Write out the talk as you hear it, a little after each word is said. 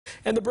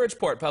And the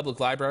Bridgeport Public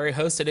Library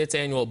hosted its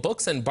annual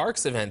Books and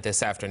Barks event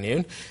this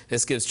afternoon.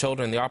 This gives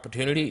children the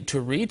opportunity to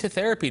read to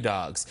therapy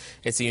dogs.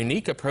 It's a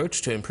unique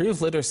approach to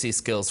improve literacy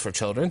skills for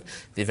children.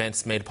 The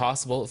event's made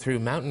possible through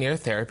Mountaineer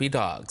Therapy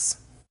Dogs.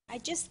 I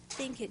just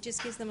think it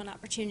just gives them an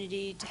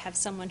opportunity to have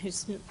someone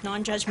who's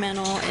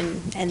non-judgmental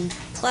and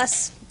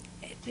plus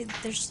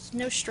there's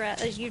no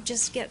stress. You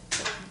just get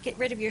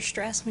rid of your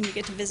stress when you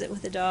get to visit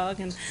with a dog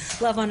and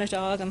love on a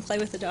dog and play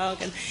with a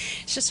dog, and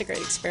it's just a great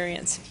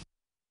experience.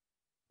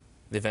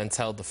 The event's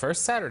held the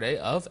first Saturday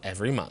of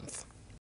every month.